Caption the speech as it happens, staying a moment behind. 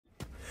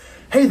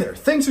Hey there,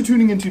 thanks for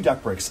tuning into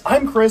Duck Bricks.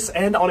 I'm Chris,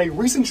 and on a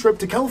recent trip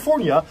to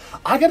California,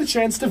 I got a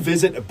chance to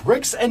visit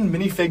Bricks and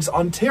Minifigs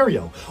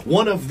Ontario,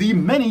 one of the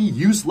many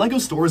used LEGO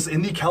stores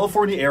in the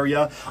California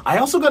area. I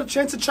also got a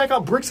chance to check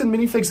out Bricks and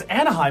Minifigs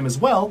Anaheim as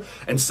well,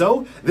 and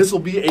so this will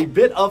be a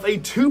bit of a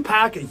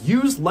two-pack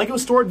used LEGO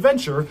store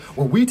adventure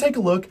where we take a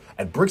look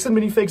at Bricks and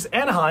Minifigs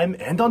Anaheim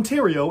and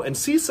Ontario and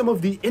see some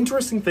of the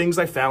interesting things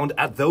I found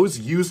at those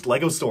used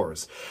LEGO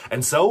stores.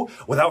 And so,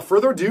 without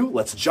further ado,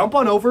 let's jump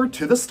on over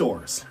to the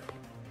stores.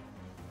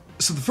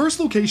 So the first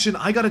location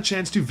I got a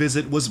chance to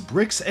visit was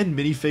Bricks and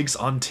Minifigs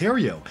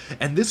Ontario,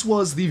 and this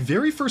was the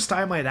very first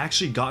time I had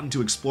actually gotten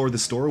to explore the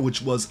store,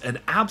 which was an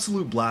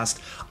absolute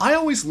blast. I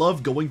always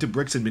loved going to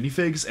Bricks and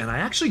Minifigs, and I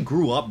actually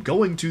grew up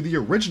going to the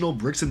original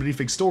Bricks and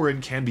Minifigs store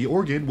in Canby,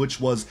 Oregon, which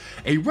was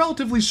a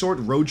relatively short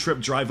road trip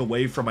drive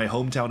away from my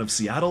hometown of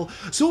Seattle,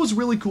 so it was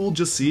really cool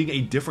just seeing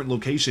a different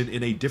location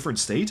in a different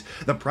state.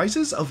 The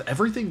prices of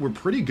everything were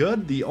pretty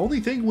good. The only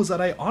thing was that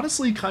I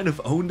honestly kind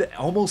of owned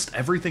almost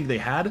everything they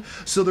had,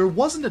 so there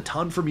wasn't a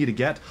ton for me to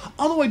get,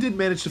 although I did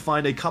manage to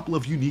find a couple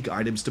of unique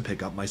items to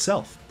pick up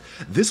myself.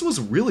 This was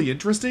really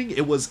interesting.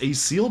 It was a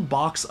sealed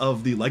box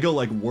of the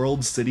LEGO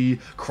World City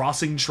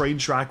Crossing train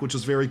track, which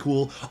was very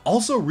cool.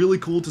 Also really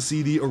cool to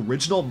see the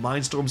original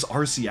Mindstorms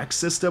RCX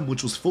system,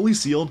 which was fully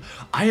sealed.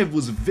 I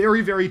was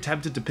very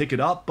tempted to pick it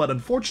up, but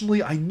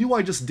unfortunately I knew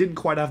I just didn't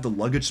quite have the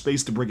luggage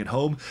space to bring it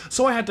home,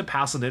 so I had to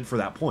pass on it for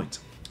that point.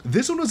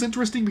 This one was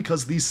interesting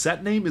because the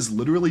set name is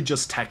literally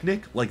just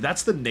Technic,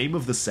 that's the name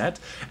of the set,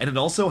 and it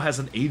also has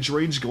an age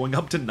range going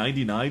up to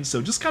 99,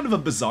 so just kind of a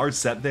bizarre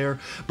set there.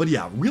 But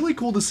yeah, really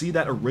cool to see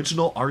that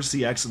original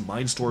RCX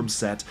Mindstorm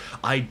set.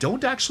 I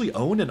don't actually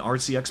own an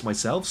RCX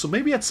myself, so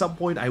maybe at some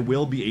point I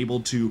will be able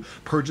to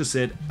purchase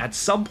it at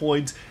some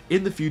point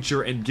in the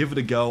future and give it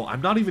a go.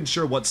 I'm not even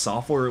sure what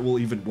software it will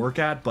even work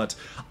at, but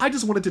I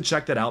just wanted to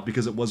check that out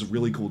because it was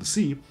really cool to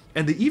see.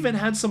 And they even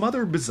had some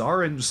other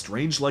bizarre and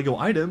strange LEGO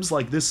items,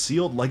 like this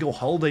sealed LEGO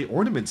holiday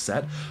ornament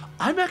set.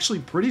 I'm actually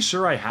pretty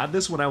sure I had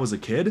this when I was a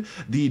kid.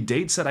 The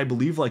date said, I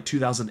believe,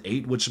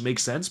 2008, which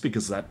makes sense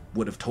because that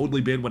would have totally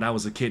been when I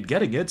was a kid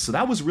getting it, so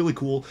that was really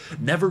cool.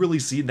 Never really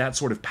seen that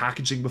sort of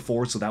packaging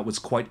before, so that was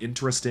quite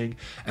interesting.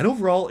 And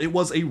overall, it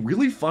was a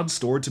really fun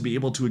store to be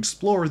able to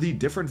explore the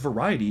different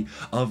variety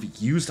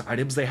of used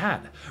items they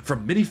had.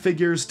 From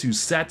minifigures to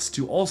sets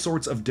to all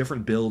sorts of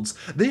different builds,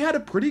 they had a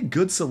pretty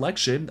good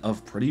selection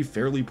of pretty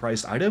fairly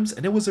priced items,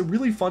 and it was a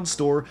really fun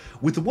store,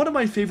 with one of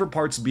my favorite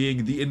parts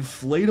being the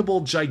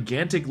inflatable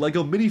gigantic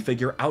LEGO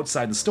minifigure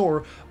outside the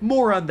store.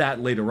 More on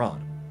that later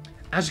on.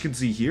 As you can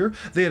see here,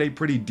 they had a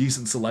pretty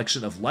decent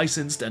selection of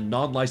licensed and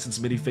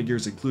non-licensed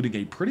minifigures, including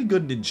a pretty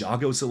good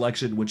Ninjago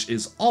selection, which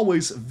is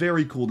always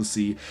very cool to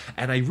see.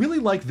 And I really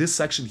like this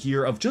section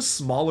here of just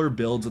smaller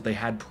builds that they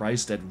had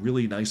priced at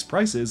really nice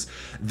prices.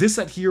 This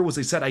set here was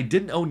a set I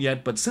didn't own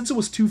yet, but since it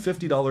was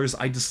 $250,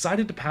 I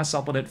decided to pass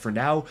up on it for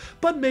now,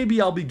 but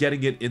maybe I'll be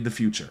getting it in the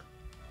future.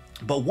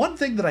 But one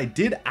thing that I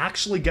did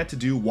actually get to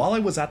do while I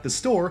was at the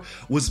store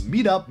was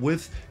meet up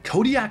with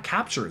Kodiak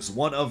Captures,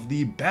 one of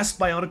the best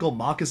Bionicle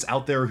mockists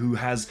out there, who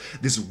has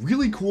this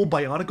really cool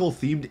Bionicle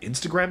themed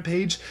Instagram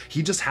page.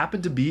 He just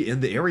happened to be in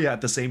the area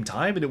at the same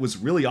time, and it was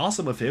really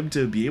awesome of him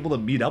to be able to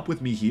meet up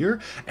with me here,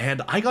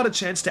 and I got a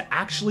chance to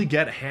actually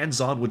get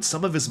hands-on with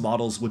some of his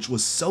models, which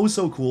was so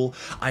cool.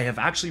 I have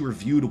actually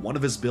reviewed one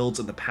of his builds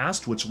in the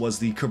past, which was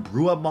the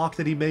Kabrua mock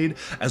that he made,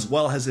 as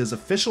well as his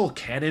official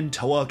canon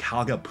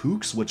Toahaga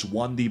Pooks, which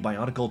won the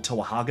Bionicle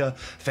Toahaga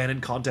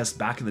Fanon contest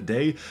back in the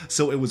day.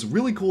 So it was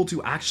really cool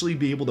to actually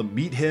be able to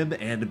meet him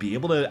and be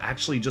able to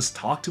actually just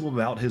talk to him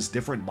about his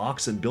different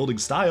mocks and building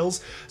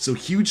styles. So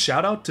huge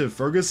shout out to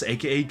Fergus,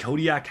 aka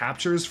Kodiak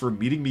Captures, for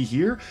meeting me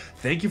here.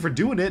 Thank you for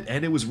doing it,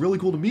 and it was really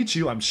cool to meet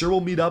you. I'm sure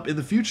we'll meet up in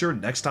the future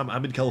next time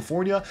I'm in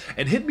California,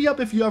 and hit me up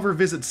if you ever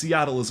visit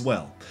Seattle as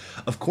well.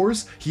 Of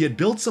course, he had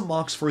built some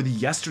mocks for the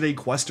Yesterday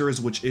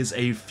Questers, which is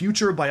a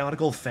future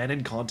Bionicle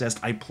Fanon contest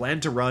I plan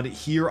to run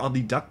here on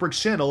the Duck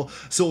Bricks channel,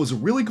 so it was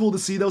really cool to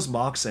see those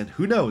mocks, and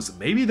who knows,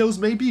 maybe those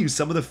may be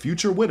some of the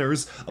future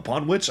winners,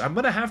 upon which I'm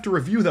gonna have to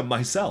review them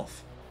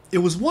myself. It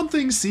was one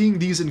thing seeing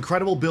these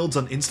incredible builds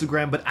on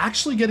Instagram, but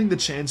actually getting the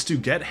chance to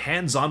get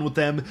hands-on with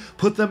them,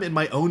 put them in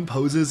my own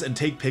poses, and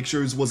take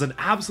pictures was an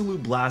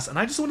absolute blast, and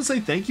I just want to say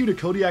thank you to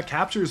Kodiak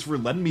Captures for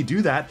letting me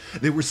do that.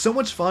 They were so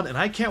much fun, and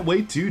I can't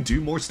wait to do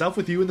more stuff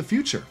with you in the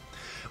future.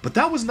 But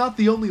that was not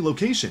the only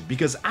location,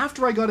 because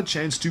after I got a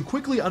chance to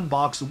quickly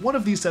unbox one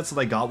of these sets that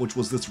I got, which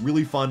was this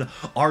really fun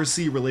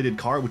RC related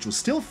car, which was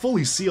still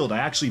fully sealed, I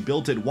actually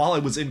built it while I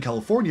was in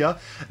California,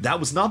 that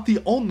was not the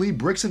only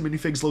Bricks and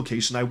Minifigs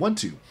location I went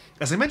to.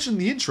 As I mentioned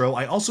in the intro,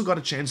 I also got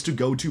a chance to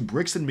go to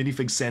Bricks and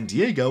Minifigs San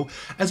Diego,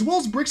 as well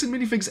as Bricks and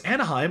Minifigs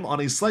Anaheim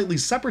on a slightly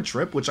separate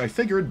trip, which I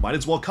figured might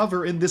as well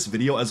cover in this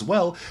video as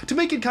well, to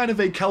make it kind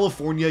of a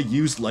California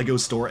used LEGO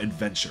store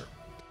adventure.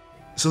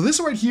 So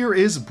this right here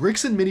is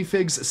Bricks and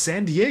Minifigs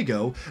San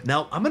Diego.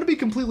 Now, I'm gonna be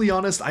completely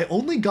honest, I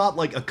only got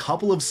like a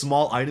couple of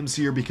small items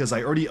here because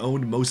I already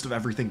owned most of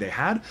everything they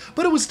had,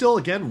 but it was still,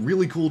 again,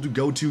 really cool to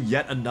go to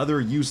yet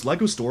another used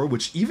LEGO store,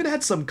 which even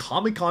had some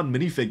Comic-Con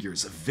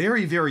minifigures.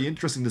 Very, very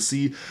interesting to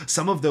see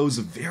some of those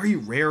very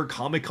rare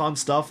Comic-Con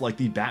stuff, like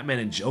the Batman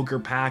and Joker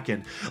pack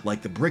and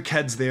like the brick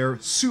heads there.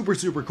 Super,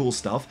 super cool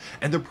stuff.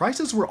 And the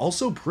prices were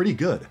also pretty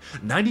good.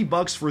 90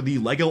 bucks for the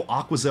LEGO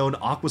Aquazone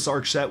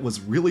Aquasark set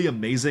was really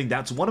amazing.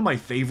 That's one of my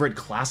favorite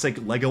classic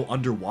LEGO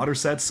underwater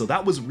sets, so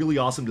that was really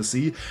awesome to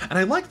see, and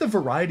I liked the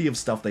variety of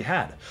stuff they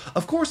had.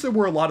 Of course, there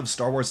were a lot of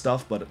Star Wars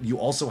stuff, but you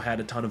also had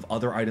a ton of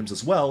other items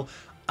as well.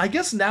 I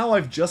guess now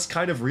I've just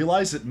kind of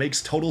realized it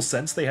makes total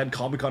sense they had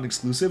Comic-Con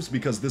exclusives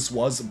because this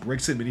was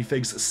Bricks and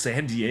Minifigs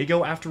San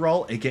Diego after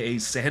all, aka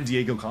San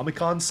Diego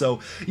Comic-Con, so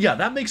yeah,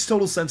 that makes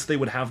total sense they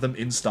would have them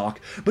in stock,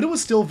 but it was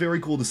still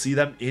very cool to see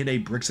them in a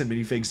Bricks and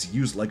Minifigs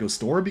used LEGO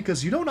store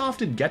because you don't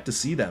often get to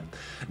see them.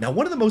 Now,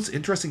 one of the most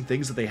interesting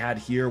things that they had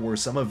here were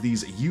some of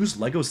these used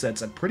LEGO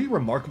sets at pretty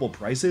remarkable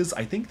prices.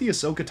 I think the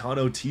Ahsoka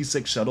Tano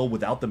T6 shuttle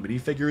without the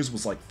minifigures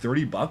was like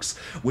 30 bucks,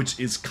 which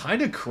is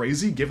kind of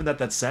crazy given that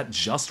that set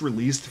just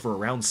released for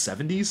around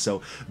 70,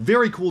 so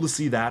very cool to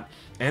see that.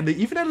 And they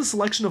even had a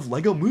selection of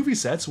LEGO movie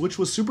sets, which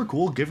was super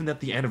cool given that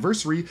the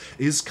anniversary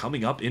is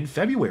coming up in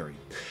February.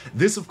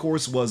 This, of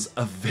course, was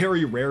a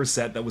very rare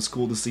set that was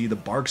cool to see. The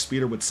Bark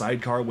Speeder with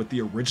sidecar with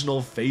the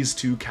original Phase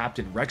 2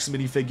 Captain Rex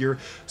minifigure,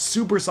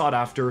 super sought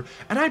after,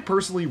 and I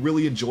personally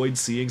really enjoyed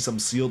seeing some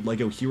sealed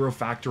LEGO Hero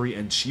Factory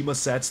and Chima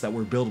sets that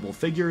were buildable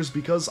figures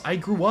because I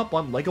grew up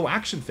on LEGO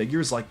action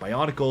figures like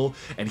Bionicle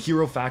and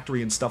Hero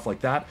Factory and stuff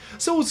like that,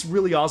 so it's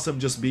really awesome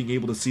just being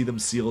able to see them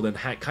sealed and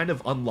kind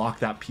of unlock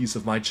that piece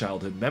of my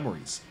childhood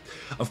memories.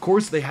 Of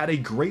course, they had a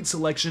great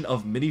selection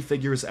of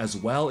minifigures as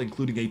well,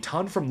 including a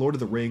ton from Lord of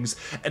the Rings,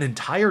 an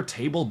entire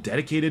table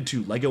dedicated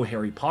to LEGO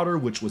Harry Potter,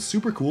 which was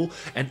super cool,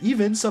 and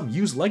even some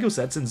used LEGO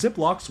sets in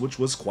Ziplocs, which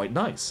was quite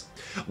nice.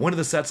 One of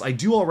the sets I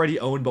do already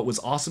own but was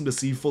awesome to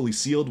see fully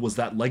sealed was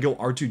that LEGO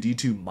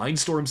R2-D2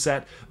 Mindstorm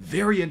set.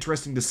 Very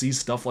interesting to see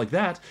stuff like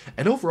that,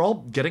 and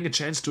overall, getting a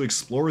chance to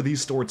explore the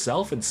store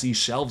itself and see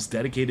shelves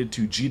dedicated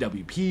to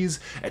GWPs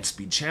and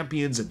Speed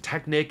Champions and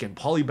Technic and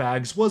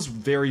Polybags was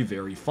very,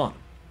 very fun.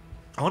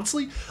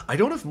 Honestly, I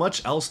don't have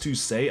much else to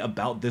say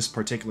about this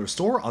particular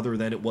store other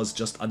than it was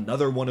just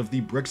another one of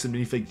the Bricks and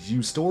Minifigs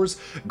used stores.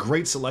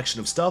 Great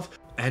selection of stuff.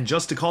 And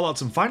just to call out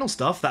some final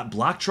stuff, that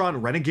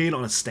Blacktron Renegade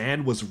on a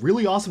stand was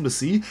really awesome to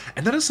see,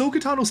 and that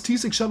Ahsoka Tano's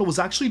T6 shuttle was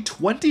actually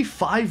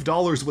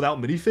 $25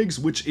 without minifigs,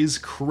 which is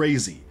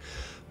crazy.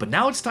 But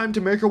now it's time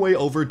to make our way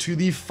over to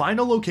the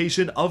final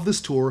location of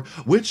this tour,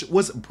 which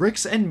was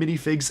Bricks and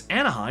Minifigs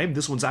Anaheim.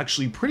 This one's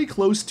actually pretty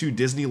close to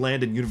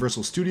Disneyland and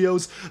Universal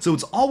Studios, so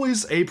it's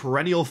always a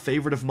perennial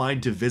favorite of mine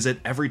to visit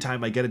every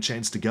time I get a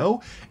chance to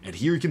go. And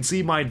here you can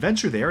see my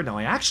adventure there. Now,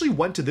 I actually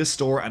went to this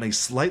store at a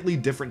slightly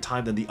different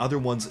time than the other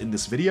ones in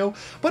this video,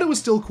 but it was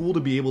still cool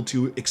to be able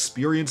to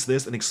experience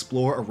this and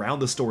explore around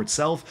the store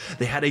itself.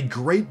 They had a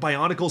great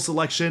Bionicle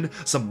selection,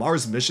 some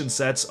Mars Mission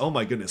sets. Oh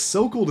my goodness,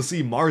 so cool to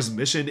see Mars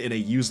Mission in a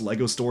used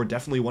LEGO store.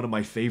 Definitely one of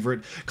my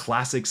favorite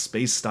classic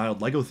space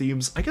styled LEGO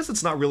themes. I guess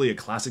it's not really a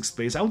classic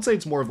space. I would say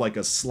it's more of like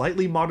a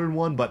slightly modern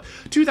one, but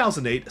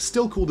 2008,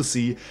 still cool to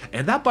see.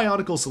 And that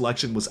Bionicle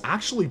selection was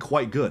actually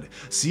quite good.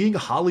 Seeing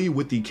Holly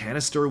with the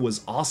canister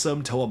was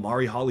awesome. Toa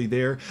Mari Holly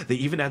there. They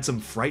even had some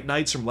Fright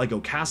Knights from LEGO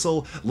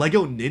Castle,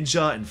 LEGO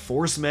Ninja and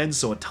Force Men,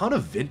 so a ton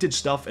of vintage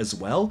stuff as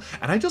well.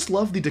 And I just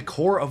love the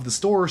decor of the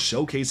store,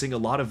 showcasing a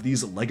lot of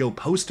these LEGO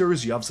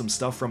posters. You have some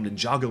stuff from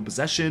Ninjago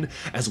Possession,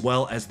 as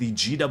well as the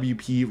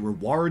GWP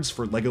rewards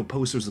for LEGO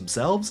posters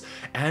themselves,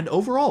 and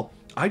overall,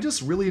 I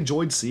just really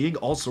enjoyed seeing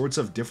all sorts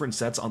of different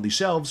sets on the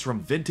shelves, from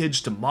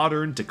vintage to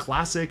modern to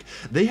classic.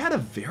 They had a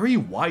very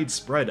wide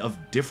spread of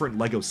different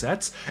LEGO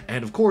sets,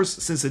 and of course,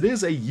 since it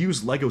is a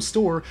used LEGO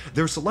store,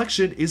 their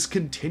selection is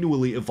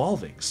continually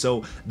evolving.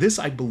 So this,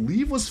 I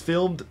believe, was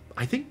filmed,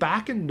 I think,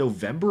 back in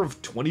November of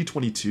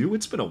 2022.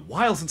 It's been a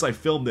while since I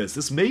filmed this.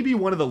 This may be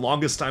one of the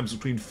longest times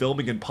between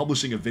filming and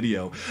publishing a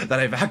video that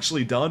I've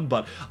actually done,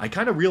 but I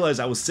kind of realized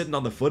I was sitting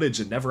on the footage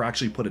and never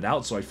actually put it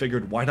out, so I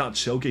figured why not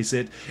showcase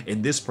it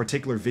in this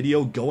particular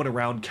video going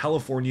around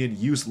Californian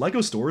used LEGO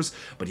stores.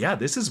 But yeah,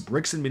 this is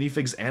Bricks and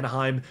Minifigs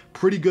Anaheim.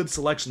 Pretty good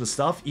selection of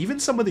stuff, even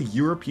some of the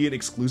European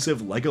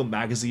exclusive LEGO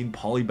Magazine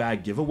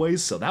Polybag giveaways,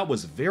 so that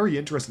was very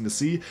interesting to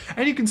see.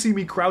 And you can see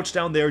me crouched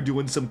down there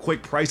doing some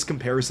quick price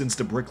comparisons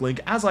to Bricklink,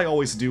 as I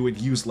always do in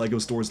used LEGO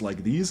stores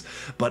like these.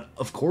 But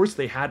of course,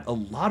 they had a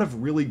lot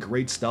of really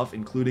great stuff,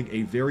 including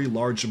a very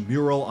large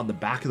mural on the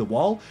back of the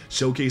wall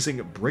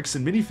showcasing Bricks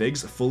and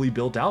Minifigs fully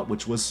built out,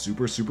 which was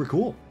super, super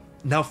cool.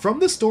 Now from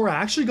the store, I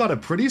actually got a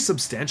pretty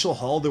substantial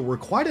haul. There were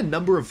quite a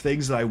number of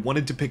things that I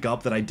wanted to pick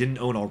up that I didn't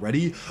own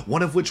already,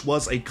 one of which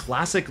was a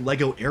classic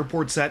Lego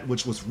airport set,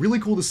 which was really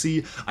cool to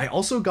see. I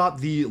also got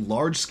the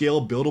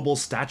large-scale buildable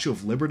Statue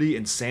of Liberty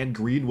in sand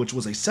green, which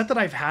was a set that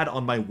I've had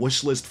on my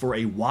wish list for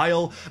a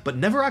while, but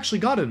never actually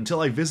got it until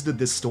I visited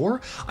this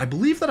store. I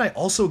believe that I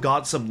also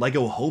got some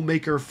Lego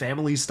Homemaker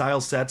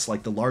family-style sets,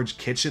 like the large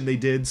kitchen they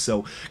did,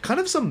 so kind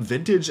of some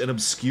vintage and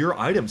obscure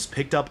items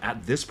picked up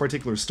at this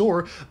particular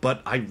store,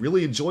 but I really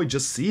enjoyed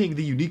just seeing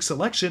the unique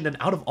selection, and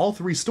out of all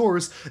three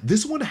stores,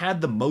 this one had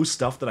the most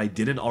stuff that I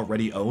didn't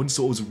already own,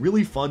 so it was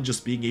really fun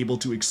just being able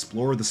to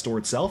explore the store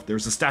itself.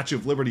 There's a Statue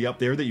of Liberty up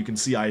there that you can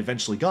see I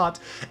eventually got,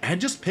 and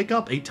just pick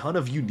up a ton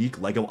of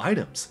unique Lego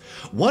items.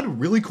 One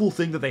really cool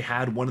thing that they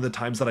had one of the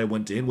times that I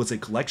went in was a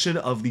collection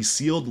of the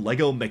sealed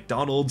Lego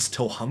McDonald's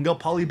Tohunga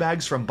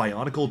polybags from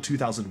Bionicle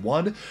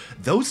 2001.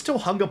 Those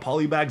Tohunga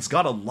polybags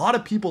got a lot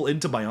of people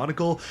into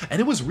Bionicle, and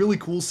it was really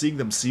cool seeing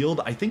them sealed.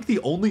 I think the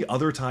only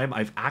other time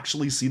I've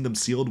actually seen them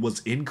sealed was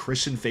in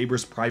Christian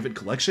Faber's private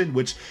collection,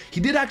 which he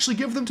did actually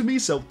give them to me,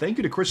 so thank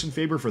you to Christian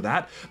Faber for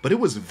that. But it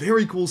was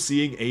very cool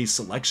seeing a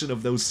selection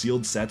of those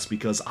sealed sets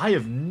because I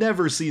have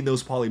never seen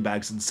those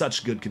polybags in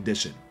such good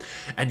condition.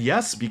 And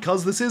yes,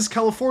 because this is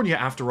California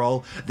after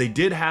all, they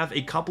did have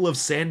a couple of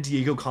San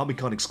Diego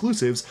Comic-Con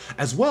exclusives,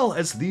 as well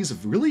as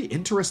these really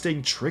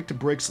interesting Tricked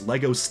Bricks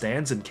Lego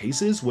stands and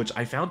cases, which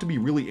I found to be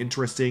really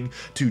interesting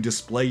to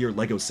display your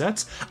Lego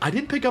sets. I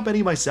didn't pick up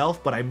any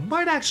myself, but I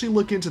might actually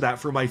look into that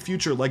for my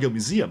future Lego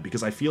museum,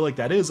 because I feel like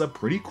that is a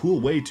pretty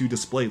cool way to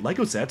display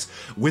Lego sets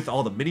with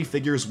all the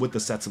minifigures with the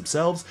sets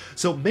themselves.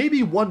 So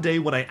maybe one day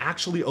when I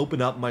actually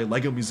open up my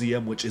Lego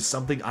museum, which is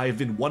something I've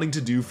been wanting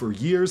to do for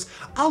years,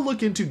 I'll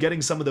look into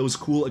getting some of those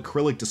cool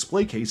acrylic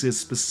display cases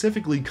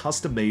specifically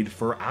custom made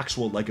for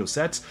actual Lego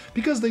sets,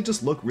 because they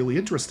just look really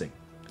interesting.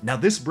 Now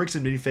this Bricks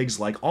and Minifigs,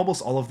 like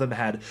almost all of them,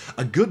 had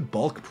a good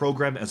bulk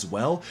program as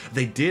well.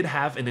 They did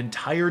have an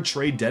entire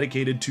tray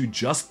dedicated to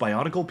just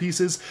Bionicle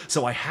pieces,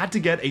 so I had to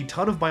get a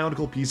ton of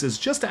Bionicle pieces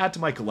just to add to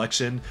my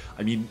collection.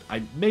 I mean,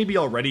 I maybe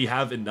already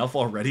have enough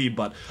already,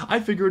 but I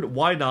figured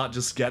why not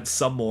just get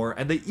some more,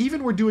 and they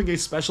even were doing a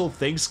special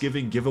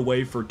Thanksgiving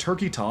giveaway for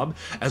Turkey Tom,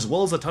 as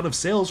well as a ton of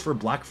sales for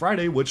Black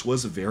Friday, which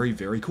was very,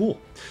 very cool.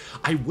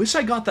 I wish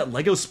I got that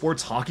Lego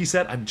Sports Hockey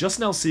set. I'm just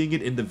now seeing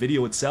it in the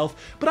video itself,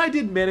 but I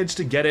did manage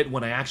to get it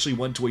when I actually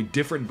went to a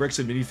different Bricks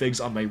and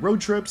Minifigs on my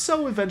road trip,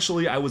 so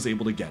eventually I was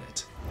able to get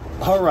it.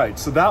 Alright,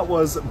 so that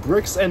was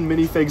Bricks and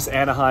Minifigs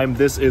Anaheim.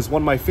 This is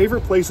one of my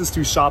favorite places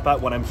to shop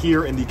at when I'm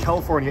here in the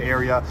California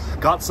area.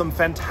 Got some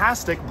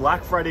fantastic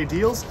Black Friday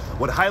deals.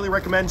 Would highly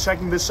recommend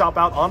checking this shop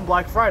out on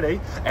Black Friday,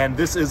 and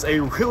this is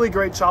a really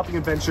great shopping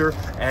adventure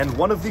and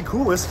one of the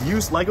coolest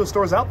used Lego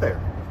stores out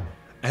there.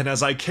 And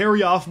as I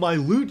carry off my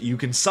loot, you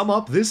can sum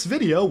up this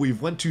video.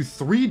 We've went to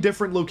 3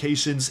 different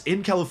locations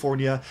in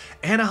California: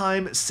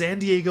 Anaheim, San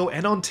Diego,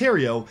 and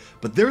Ontario,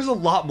 but there's a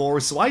lot more,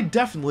 so I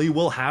definitely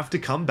will have to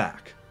come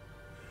back.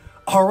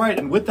 Alright,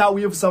 and with that,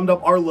 we have summed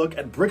up our look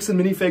at Bricks and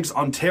Minifigs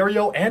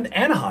Ontario and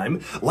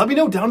Anaheim. Let me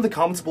know down in the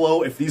comments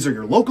below if these are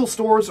your local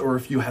stores or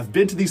if you have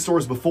been to these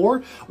stores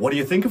before. What do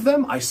you think of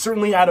them? I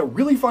certainly had a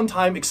really fun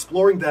time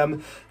exploring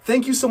them.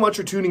 Thank you so much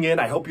for tuning in.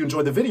 I hope you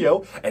enjoyed the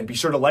video, and be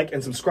sure to like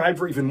and subscribe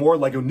for even more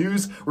Lego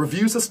news,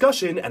 reviews,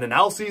 discussion, and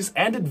analyses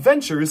and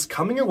adventures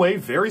coming your way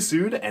very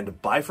soon,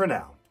 and bye for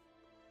now.